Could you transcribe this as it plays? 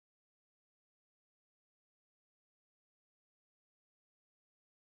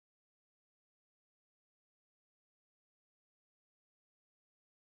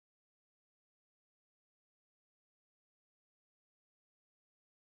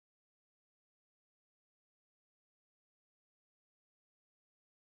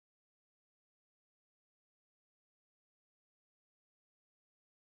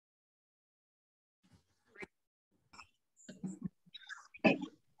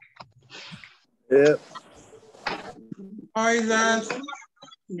Yep. Hi, Zach.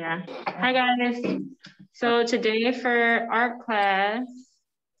 Yeah. Hi, guys. So today for art class,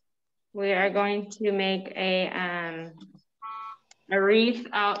 we are going to make a wreath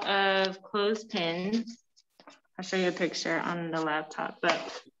out of clothespins. I'll show you a picture on the laptop, but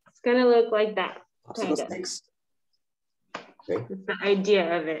it's gonna look like that. Kind of. Thanks. Okay. It's the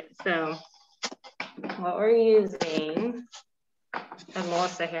idea of it. So what we're using, and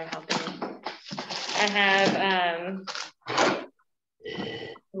Melissa here helping me. I have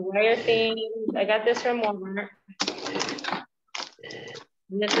wire things. I got this from Walmart.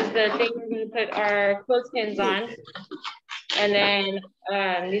 And this is the thing we're going to put our clothespins on. And then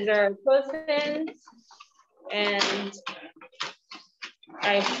these are clothespins. And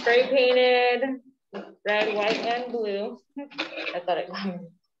I spray painted red, white, and blue. I thought it was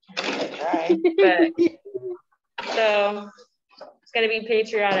dry, but so it's going to be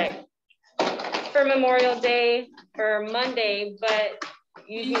patriotic for Memorial Day, for Monday, but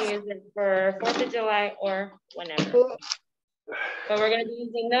you can use it for 4th of July or whenever. So we're gonna be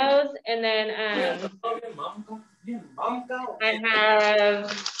using those, and then I have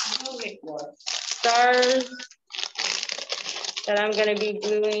stars that I'm gonna be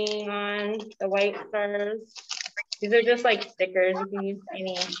gluing on, the white stars. These are just like stickers. You can use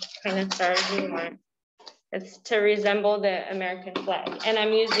any kind of stars you want. It's to resemble the American flag, and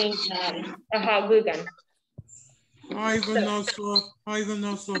I'm using a hot glue gun. Hi, Vanessa. Hi,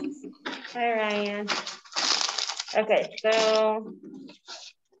 Vanessa. Hi, Ryan. Okay, so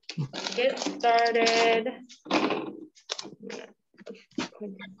get started. Put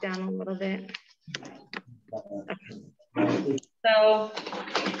this down a little bit. Okay. So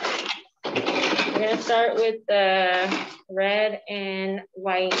we're gonna start with the red and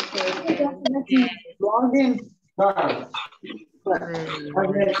white. And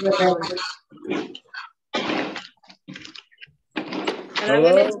I'm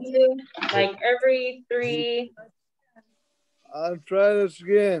gonna do like every 3. I'll try this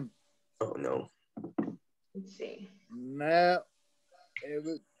again. Oh no. Let's see. Now, if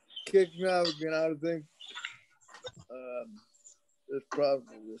it kicks me out again, I would think there's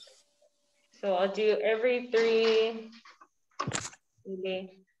probably this. So I'll do every 3,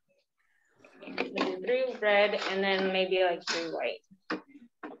 maybe 3 red and then maybe like 3 white.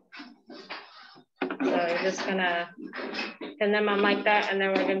 So I'm just gonna pin them on like that, and then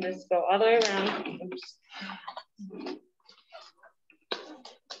we're gonna just go all the way around. Oops.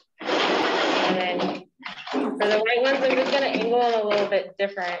 And then for the white ones, I'm just gonna angle them a little bit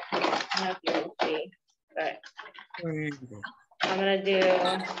different. I don't know if you can see, but I'm gonna do,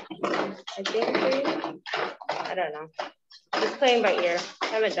 I think 3. I don't know. Just playing by ear. I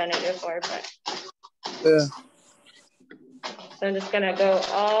haven't done it before, but. Yeah. So I'm just gonna go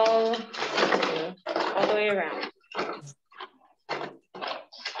all the way around.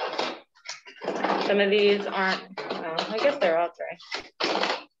 Some of these aren't, well, I guess they're all dry.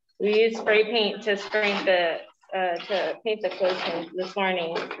 We used spray paint to paint the clothespins this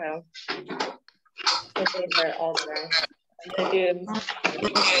morning, so hopefully they're all dry. I'm gonna do.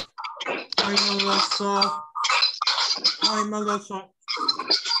 Hi, Melissa. Hi, Melissa.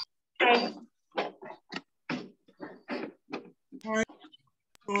 Hi. Hi.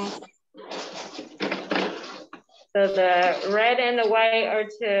 So the red and the white are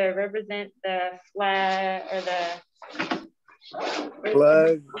to represent the flag, or the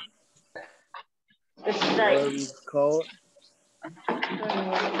Flag. The stripe. Whatever you call it.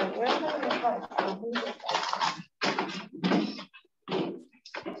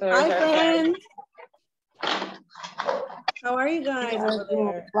 So hi, friends. How are you guys over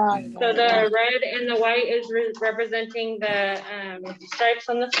there? So the red and the white is representing the stripes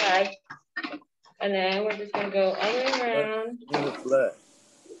on the flag. And then we're just gonna go all the way around. In the flag.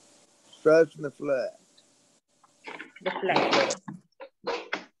 Stripes in the flag. The flag.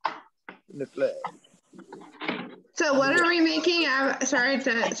 In the flag. So what are we making? I'm sorry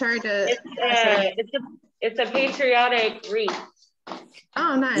to. It's a patriotic wreath.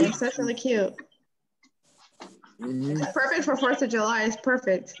 Oh, nice. That's really cute. Mm-hmm. It's perfect for 4th of July. It's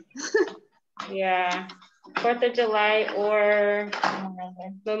perfect. Yeah. 4th of July or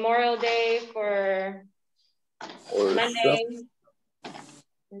Memorial Day for Monday.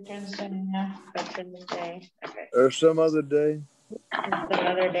 Veterans Day. Okay. Or some other day. Some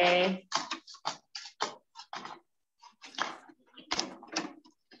other day.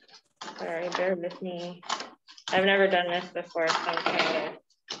 Sorry, bear with me. I've never done this before, so I'm trying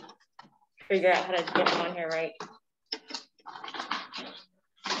to figure out how to get them on here right.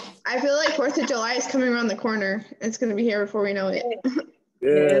 I feel like 4th of July is coming around the corner. It's going to be here before we know it.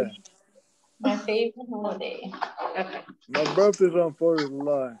 Yeah. My favorite holiday. Okay. My birthday's on 4th of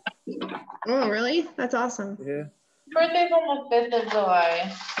July. Oh, really? That's awesome. Yeah. Birthday's on the 5th of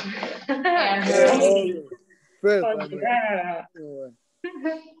July. Yeah, Andrew. 5th. Oh, I mean. yeah. Anyway.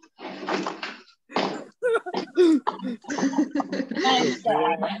 Nice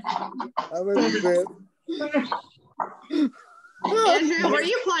guy. I'm in the 5th. Andrew, were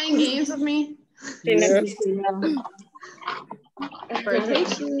you playing games with me? Yeah.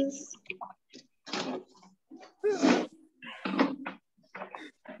 Flirtatious.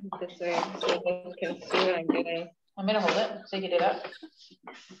 This way, so you can see what I'm doing. I'm gonna hold it so you can do that.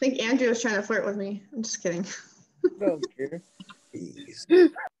 I think Andrew was trying to flirt with me. I'm just kidding. Don't care.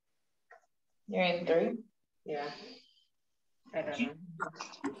 You're in 3. Yeah. I don't know.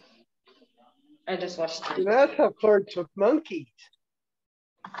 I just watched time. Vanessa flirts with monkeys.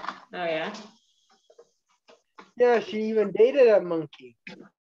 Oh, yeah? Yeah, she even dated a monkey.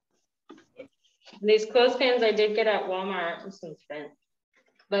 These clothespins I did get at Walmart with some spent.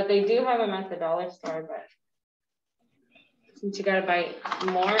 But they do have them at the dollar store, but since you gotta buy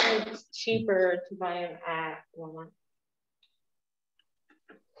more, it's cheaper to buy them at Walmart.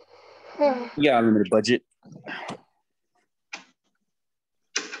 Yeah, unlimited budget.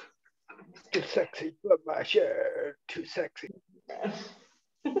 Too sexy for my shirt. Too sexy.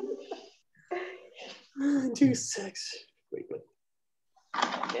 Too sexy. Wait.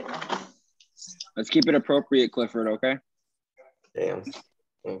 Let's keep it appropriate, Clifford, okay? Damn.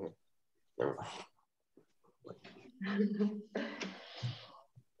 Mm-hmm. Never mind.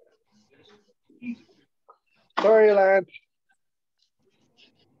 Sorry, Lance.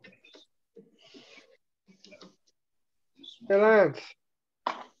 Hey, Lance.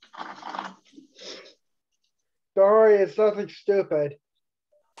 Sorry, it's nothing stupid.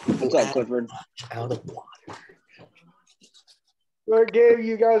 What's up, Clifford? Out of water. What gave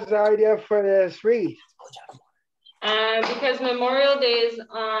you guys the idea for this wreath? Because Memorial Day is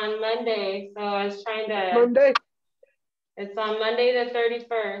on Monday, so I was trying to. Monday? It's on Monday the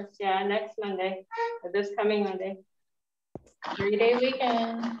 31st. Yeah, next Monday. Or this coming Monday. 3-day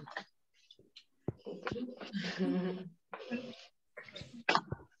weekend.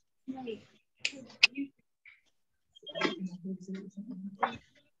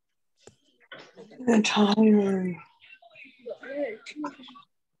 I'm tired.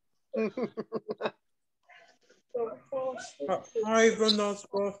 Hi, Vanessa.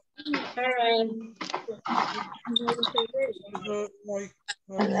 All right.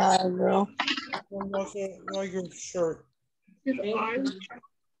 Yeah, girl. Vanessa, like your shirt. Thank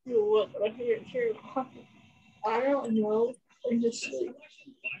you. Look, right here. I don't know. I just sleep.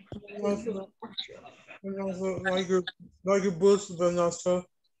 Vanessa, like your boots, Vanessa.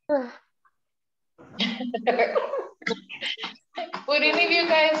 Would any of you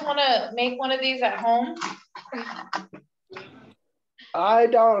guys want to make one of these at home? I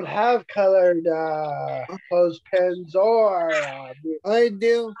don't have colored clothespins or I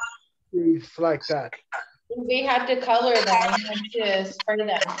do. wreaths like that. We had to color them. We had to spray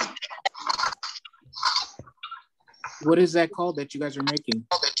them. What is that called that you guys are making?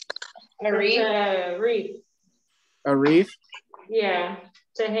 A wreath? A wreath. A wreath? Yeah,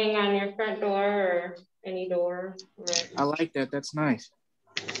 to hang on your front door or any door. Right. I like that. That's nice.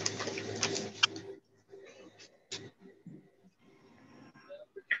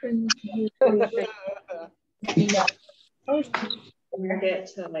 Yeah. Get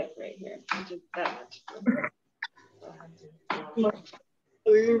to like right here. Just that much.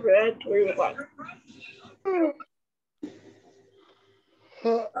 3 red, 3 white.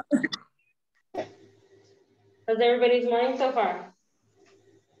 How's everybody's morning so far?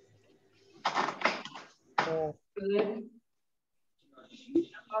 Good.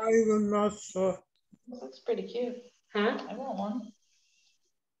 Hi, Vanessa. This looks pretty cute. Huh? I want one.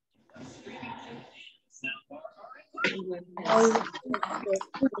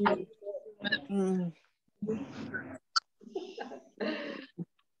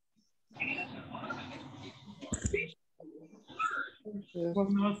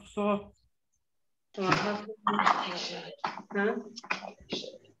 Vanessa. Huh?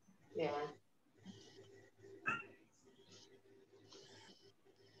 Yeah.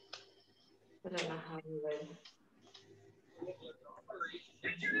 I don't know how you would.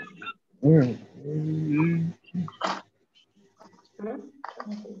 I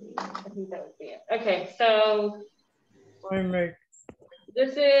think that would be it. Okay, so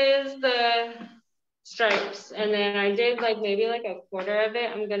this is the stripes, and then I did like maybe like a quarter of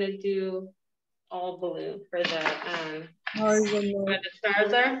it. I'm gonna do all blue for the where the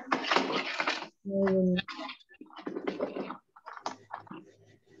stars are.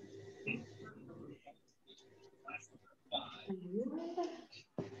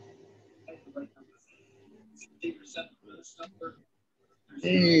 Mm.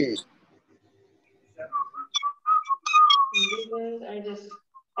 These are just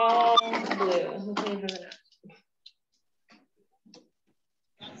all blue.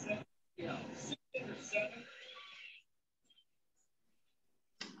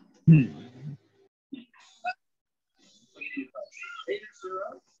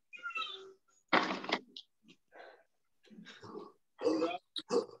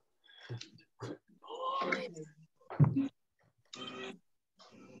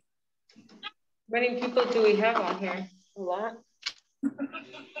 How many people do we have on here? A lot.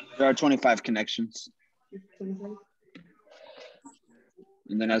 There are 25 connections. And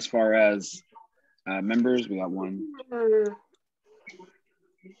then as far as members, we got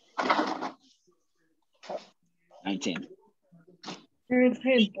 19.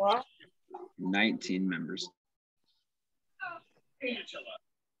 19 members.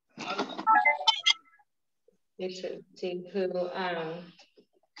 We should see who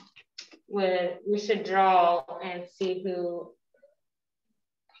we should draw and see who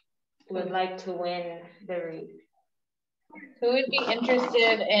would like to win the wreath. Who would be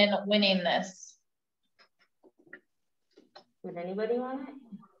interested in winning this? Would anybody want it?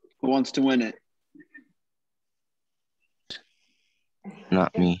 Who wants to win it?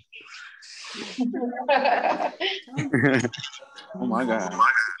 Not me. Oh my God.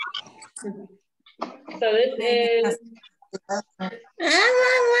 So this is so far.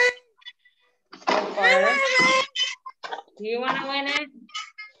 Do you want to win it?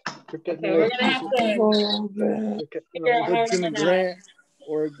 Okay, we're gonna have to figure out how It's we're in a gonna grant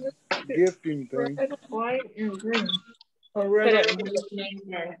or gifting thing. White and green. put it nice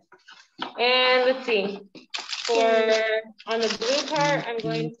there. And let's see. On the blue part, I'm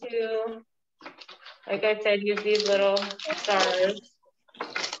going to, like I said, use these little stars.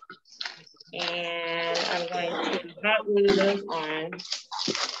 And I'm going to hot glue those on.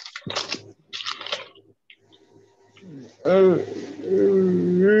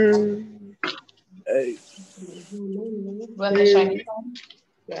 Hey. Want the shiny one?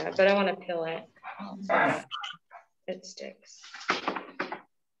 Yeah, but I want to peel it so that it sticks.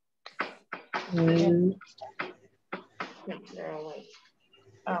 No, they're all white.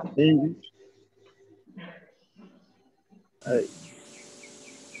 Oh. Hey.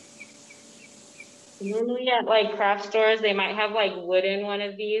 Normally at like craft stores, they might have like wood in one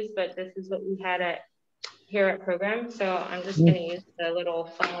of these, but this is what we had here at program. So I'm just gonna use the little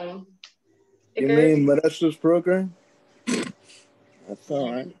foam You stickers. mean Vanessa's program? That's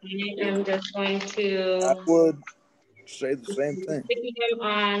all right. I'm just going to I would say the same thing. stick them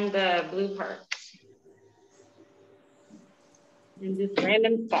on the blue part. And just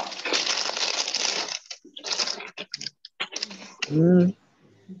random spots. I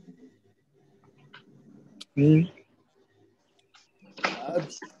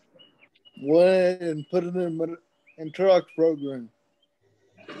went and put it in Truck's program.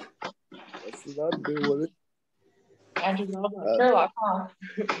 That's what I'd do with it. Andrew Sherlock, huh?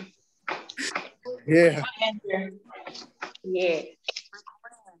 Yeah. Yeah. Yeah.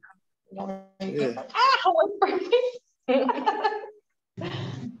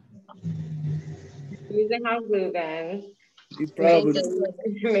 Using hot glue guns. You probably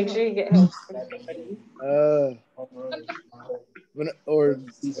Make sure you get help. Or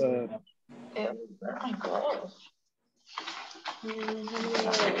my gloves.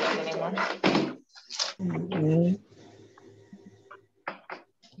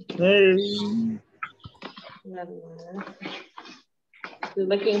 You're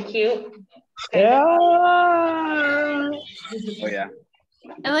looking cute. Yeah. Oh yeah.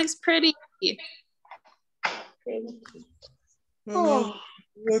 It looks pretty. Oh.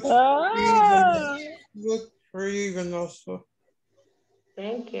 Look pretty, Vanessa.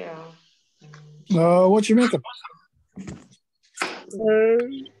 Thank you. What you making?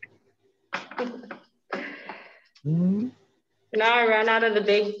 Now I ran out of the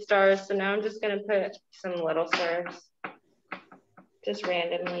big stars, so now I'm just gonna put some little stars, just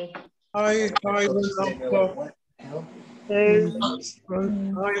randomly. Hi, Vanessa. Hey, hi,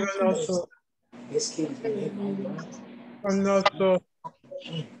 Vanessa. Vanessa.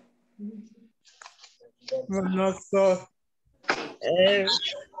 Vanessa. Hey.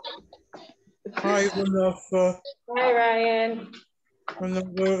 Hi, Vanessa. Hi, Ryan.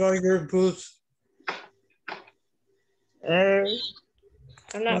 Vanessa, like your boots. Hey.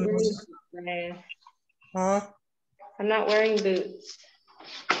 I'm not wearing boots, Ryan. Huh? I'm not wearing boots.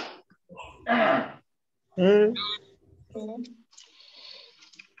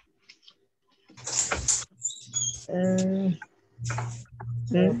 Okay.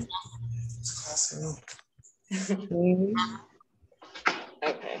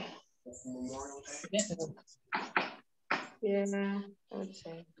 Yeah, I would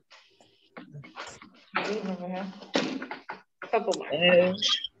say. Couple more.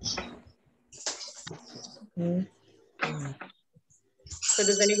 So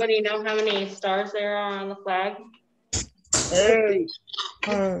does anybody know how many stars there are on the flag? 50.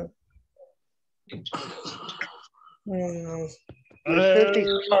 50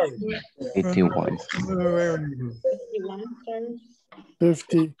 stars. 51. 51 stars.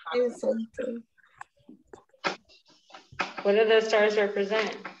 50. Something. What do those stars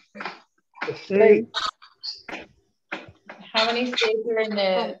represent? The state. How many states are in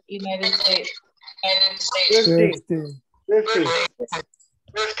the United States? 50. 50.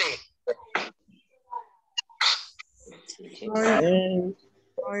 No.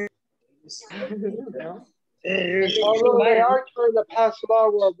 Although they are trying to pass a law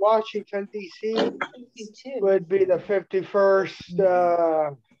where Washington, D.C. would be the 51st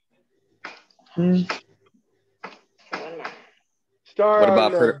star.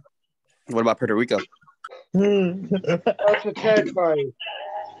 What about Puerto Rico? That's a territory.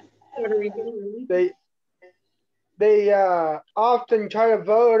 Puerto Rico. They often try to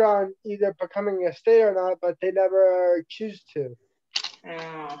vote on either becoming a state or not, but they never choose to.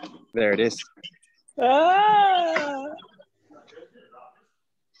 There it is. There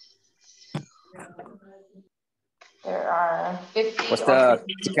are 50. What's the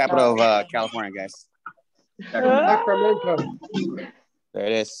capital of California, guys? Sacramento. There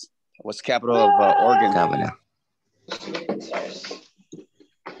it is. What's the capital of Oregon?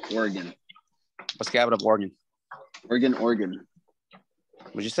 Oregon. What's the capital of Oregon? Oregon.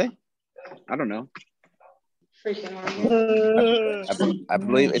 What'd you say? I don't know. Freaking Oregon. I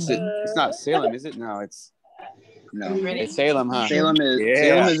believe it's not Salem, is it? No, it's Salem, huh? Salem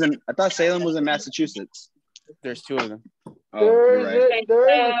is in. I thought Salem was in Massachusetts. There's two of them. Oh, you're right. There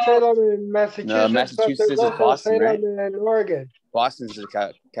is a Salem in Massachusetts. No, Massachusetts is Boston, Salem right? in Oregon. Boston's the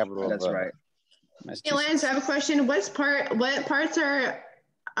capital. That's right. Hey, Lance, I have a question. What parts are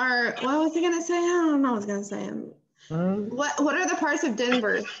what was I gonna say? I don't know what I was gonna say. What are the parts of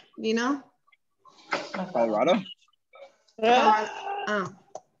Denver? Do you know? Colorado? Oh. I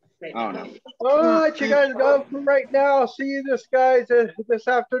don't know. I'll let you guys go for right now. I'll see you this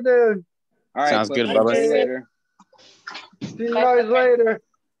afternoon. All right, sounds Cliffy, good, Bubba. See you later. See you guys later.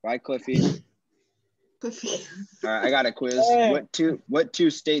 Bye, Cliffy. All right, I got a quiz. What two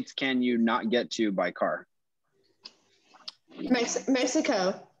states can you not get to by car?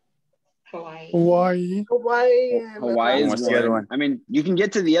 Mexico. Hawaii. Hawaii is What's the other one? I mean, you can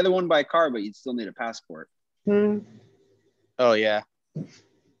get to the other one by car, but you'd still need a passport. Oh yeah.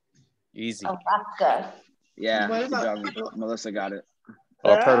 Easy. Alaska. Yeah. What Good about- job. Melissa got it.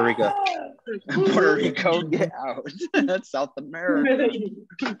 Oh, Puerto Rico. Puerto Rico, get out. That's South America.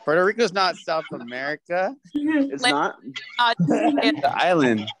 Puerto Rico's not South America. It's not? It's the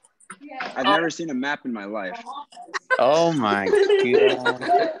island. I've never seen a map in my life. Oh my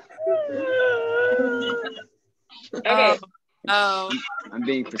god. Okay. I'm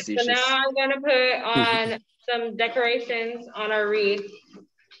being So facetious. now I'm gonna put on some decorations on our wreath.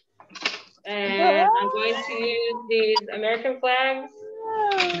 And I'm going to use these American flags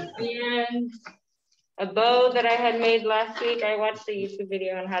and a bow that I had made last week. I watched a YouTube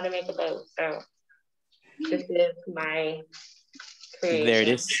video on how to make a bow. So this is my creation. There it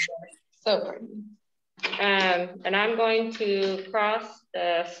is. So pretty. And I'm going to cross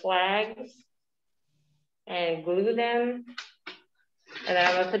the flags and glue them. And then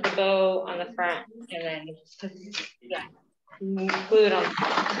I'm gonna put the bow on the front and then glue it on the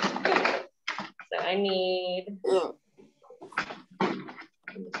front. So I need, I'm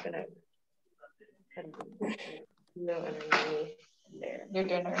just gonna glue underneath there. You're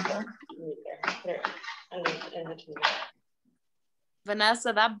doing it right There. Underneath.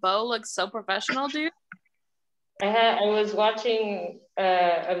 Vanessa, that bow looks so professional, dude. I was watching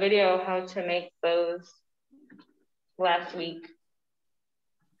a video of how to make bows last week.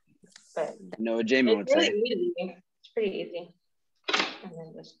 But know what Jamin would say. Easy. It's pretty easy. And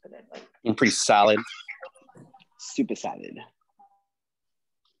then just put it like. And pretty solid. Super solid.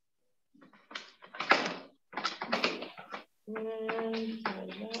 And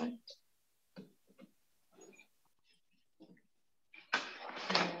that.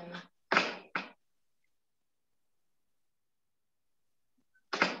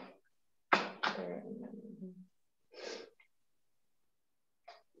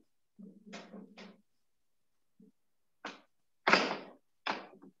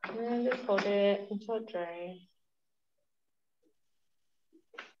 And just hold it until it dries.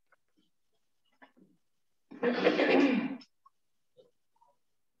 So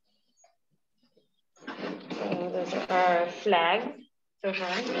those are our flags so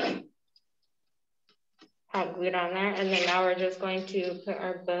far. Hot glued on there, and then now we're just going to put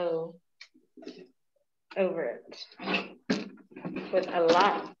our bow over it with a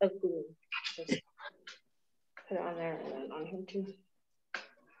lot of glue. Just put it on there and then on here too.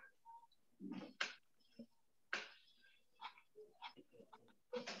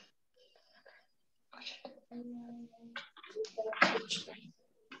 And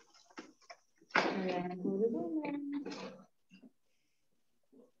then hold it on there.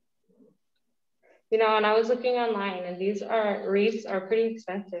 You know, and I was looking online, and these wreaths are pretty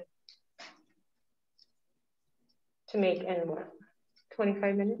expensive to make in what,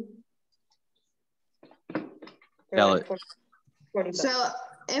 25 minutes? Sell like it. 40 bucks. So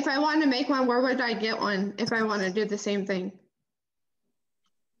if I want to make one, where would I get one if I want to do the same thing?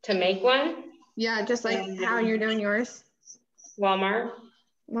 To make one? Yeah, just like how you're doing yours. Walmart.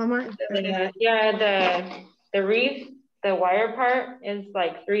 Walmart? Yeah, the wreath, the wire part is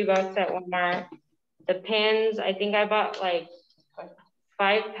like $3 at Walmart. The pins, I think I bought like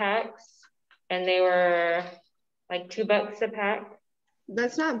 5 packs and they were like $2 a pack.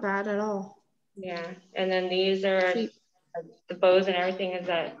 That's not bad at all. Yeah, and then these are the bows and everything is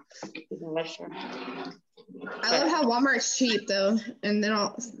at Western. I love how Walmart's cheap though, and then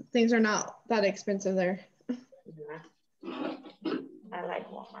all things are not that expensive there. Yeah. I like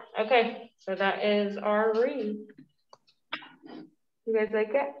Walmart. Okay, so that is our wreath. You guys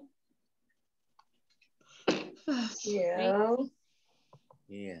like it? Yeah.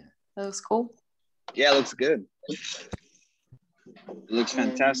 Yeah. That looks cool. Yeah, it looks good. It looks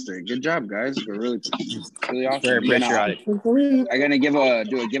fantastic. Good job, guys. We're really awesome. Very patriotic. Are you gonna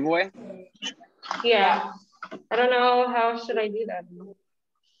do a giveaway? Yeah. I don't know how should I do that.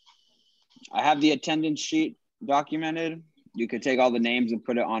 I have the attendance sheet documented. You could take all the names and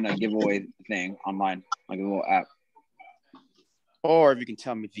put it on a giveaway thing online, like a little app. Or if you can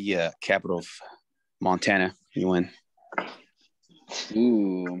tell me the capital of Montana, you win.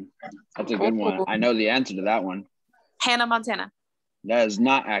 Ooh, that's a good one. I know the answer to that one. Hannah, Montana. That is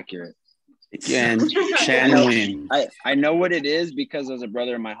not accurate. And Shannon win. I know what it is because there's a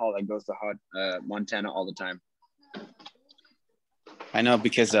brother in my hall that goes to Montana all the time. I know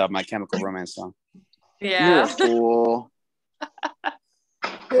because of My Chemical Romance song. Yeah. You're a fool.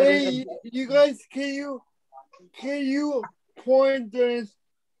 Hey, you guys, can you point this?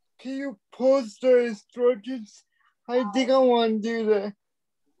 Can you post the instructions? I think I want to do that.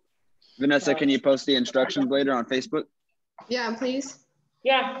 Vanessa, can you post the instructions later on Facebook? Yeah, please.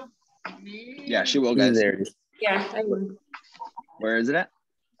 Yeah. Yeah, she will, guys. There it is. Yeah, I will. Where is it at?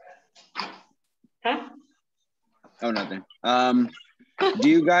 Huh? Oh, nothing. Do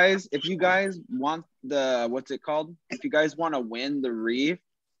you guys, if you guys want the, what's it called? If you guys want to win the wreath,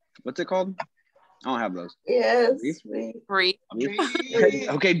 what's it called? I don't have those. Yes. Wreath.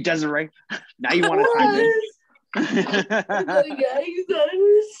 Okay, Desiree. Now you want to time in.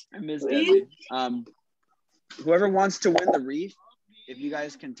 I missed that. Whoever wants to win the wreath, if you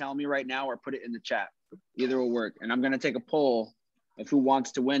guys can tell me right now or put it in the chat, either will work. And I'm gonna take a poll of who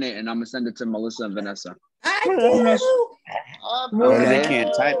wants to win it, and I'm gonna send it to Melissa and Vanessa. Okay. They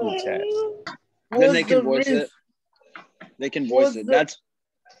can't type in the chat. Then they can voice it. They can voice it.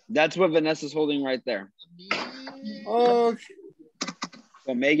 That's what Vanessa's holding right there. Oh.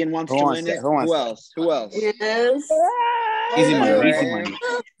 So Megan wants to win it. Who else? Who else? Yes. Easy money. Easy money.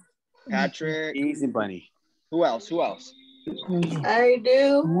 Patrick. Easy bunny. Who else? Who else? I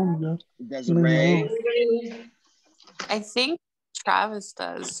do. Desiree. I think Travis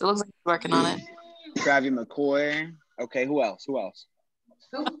does. It looks like he's working on it. Travis McCoy. Okay, who else? Who else?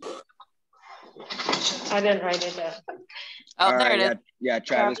 I didn't write it down. Oh, there it is. Yeah,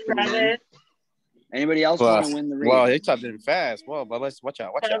 Travis. Anybody else want to win the wreath? Wow, they typed it fast. Whoa, but let's watch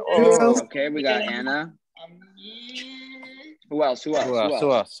out. Watch out. Oh. Okay, we got Anna. Who else? Drew. How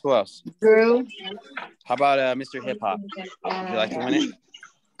about Mr. Hip Hop? Would you like to win it?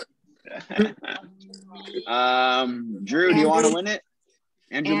 Drew, do you want to win it?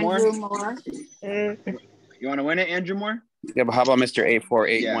 Andrew Moore? Moore. You want to win it, Andrew Moore? Yeah, but how about Mr.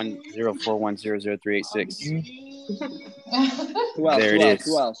 8481041003886? Who else? There it is.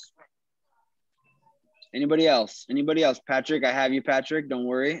 Who else? Anybody else? Patrick, I have you, Patrick. Don't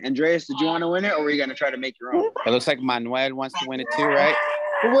worry. Andreas, did you want to win it, or were you going to try to make your own? It looks like Manuel wants to win it too, right?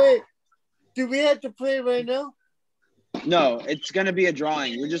 Wait, do we have to play right now? No, it's going to be a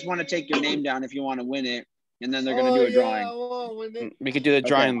drawing. We just want to take your name down if you want to win it, and then they're going to do a drawing. We could do the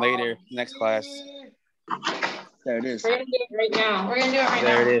drawing later, next class. There it is. We're gonna do it right now. We're gonna do it right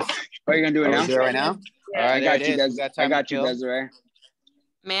There now. it is. Are you gonna do it Are now? we do it right now? All right, I got you, guys. I got you, Desiree.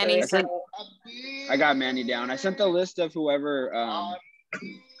 Manny said, I got Manny down. I sent the list of whoever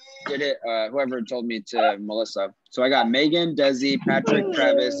did it, whoever told me to Melissa. So I got Megan, Desi, Patrick,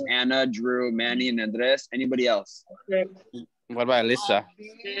 Travis, Anna, Drew, Manny, and Andres. Anybody else? What about Alyssa?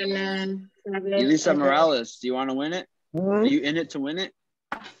 Elisa Morales, do you want to win it? Are you in it to win it?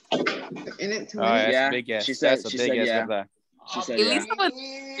 In it to Oh, win it. that's Yeah, a big guess. she said- That's a she big said guess. yeah. What's that? She said Elisa yeah. was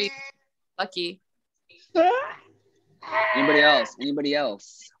pretty lucky. Anybody else? Anybody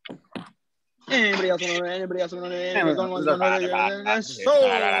else? Anybody else? Anybody else?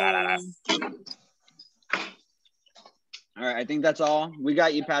 All right, I think that's all. We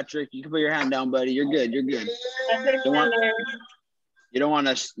got you, Patrick. You can put your hand down, buddy. You're good. You're good. You don't want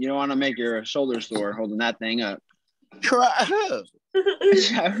to make your shoulder sore holding that thing up. All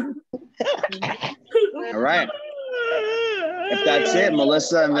right. If that's it,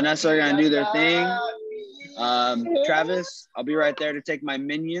 Melissa and Vanessa are gonna do their thing. Travis, I'll be right there to take my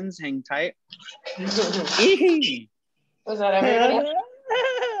minions. Hang tight. Was that everybody?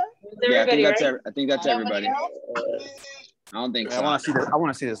 Yeah, I think that's everybody. I don't think so. I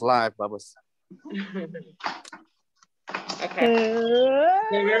want to see this live, Bubbles. Okay.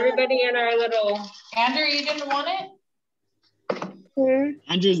 Give everybody in our little. Andrew, you didn't want it?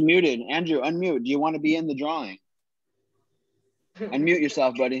 Andrew's muted. Andrew, unmute. Do you want to be in the drawing? Unmute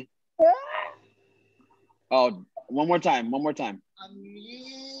yourself, buddy. Oh, one more time. One more time.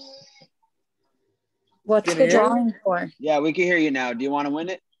 What's the drawing for? Yeah, we can hear you now. Do you want to win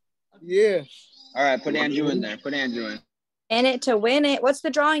it? Yes. All right, put Andrew in there. Put Andrew in. In it to win it. What's the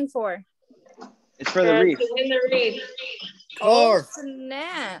drawing for? It's for the wreath. To win the wreath. Oh,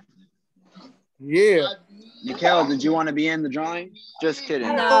 snap. Yeah. Mikhail, did you want to be in the drawing? Just kidding.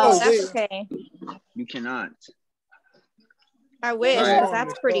 No, that's okay. You cannot. I wish, All right. because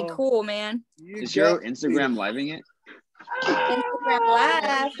that's pretty cool, man. Is your Instagram living it? Instagram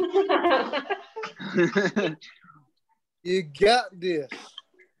live. You got this.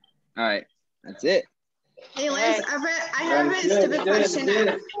 All right, that's it. Hey Liz, I have a stupid question.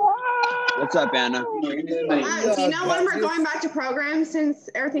 What's up, Anna? Do you know when we're going back to programs since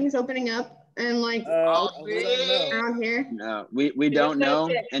everything's opening up and like around here? No, we don't know.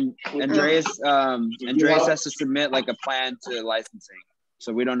 And Andreas has to submit like a plan to licensing,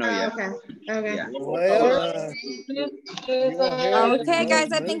 so we don't know yet. Okay. Yeah. Okay,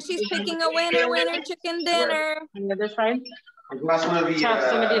 guys, I think she's picking a winner, chicken dinner. That's fine. Tell somebody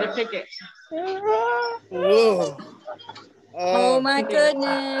to pick it. Whoa. Oh my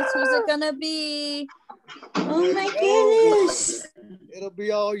goodness, who's it gonna be? Oh my goodness. It'll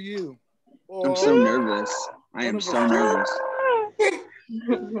be all you. I'm so nervous. I am so nervous.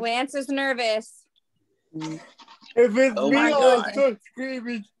 Lance is nervous. If it's Oh me, my I'll God. start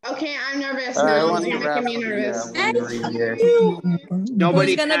screaming. Okay, I'm nervous now. You're making me nervous.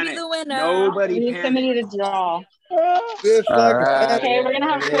 Nobody Who's gonna panic. be the winner? Nobody We need panic. somebody to draw. Just like Okay, we're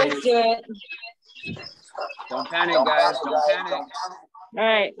gonna have Chris do it. Don't panic, guys. Don't panic. All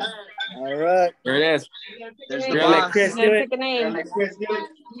right. All right. There it is. There's the You're gonna let boss. Chris do Pick it. a name. Look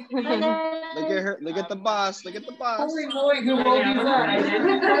at her. Look at the boss. Look at the boss. Who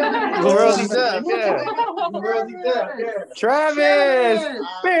rolled these up? Yeah. Travis!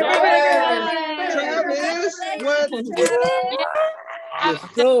 Travis, what? You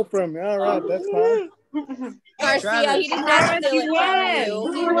stole from me. All right, that's fine. Garcia, he did not steal it from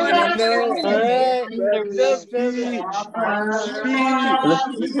you. He won it.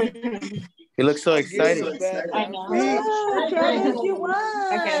 He looks so excited. I know. Travis, you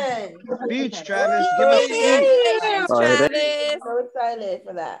won. Okay. Speech, Travis. Give us speech. Congratulations, Oh, Travis. So excited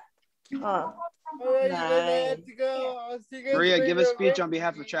for that. Huh. All right, you're gonna Nice. have to go. I'll see you guys Maria, give a later, speech okay? on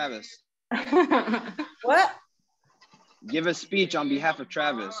behalf of Travis. What? Give a speech on behalf of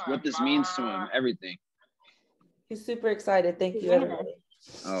Travis. What this means to him. Everything. He's super excited. Thank you, everybody.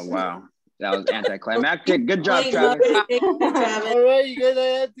 Oh wow, that was anticlimactic. Good job, Thanks, Travis. Travis. All right, you're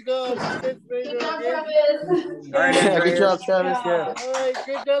gonna have to go. I'll see you guys later, okay? All right, Good Andreas. job, Travis. Yeah. All right,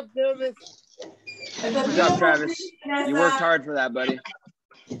 good job, Travis. Good job, Travis. You worked hard for that, buddy.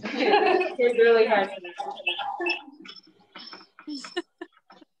 It's really hard for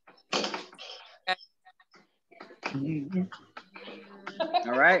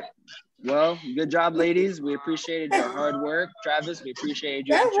All right. Well, good job, ladies. We appreciated your hard work. Travis, we appreciated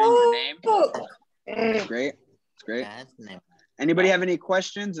you entering your name. It's great. It's great. Anybody have any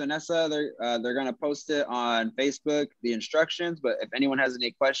questions? Vanessa, they're gonna post it on Facebook, the instructions. But if anyone has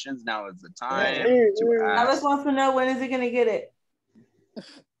any questions, now is the time to Alice ask. wants to know when is he gonna get it?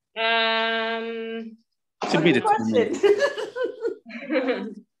 To be determined.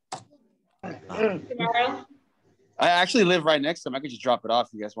 Tomorrow? I actually live right next to them. I could just drop it off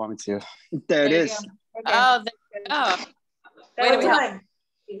if you guys want me to. There it is. Okay. Oh, there you go.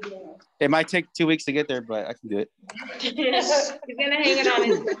 Wait a minute. It might take 2 weeks to get there, but I can do it. He's gonna hang it on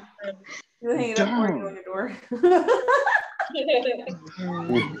his You hang it up for you on your door.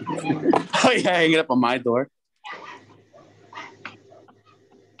 Oh yeah, hang it up on my door.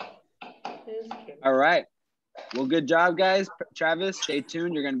 All right. Well, good job, guys. Travis, stay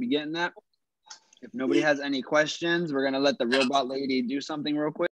tuned. You're going to be getting that. If nobody has any questions, we're going to let the robot lady do something real quick.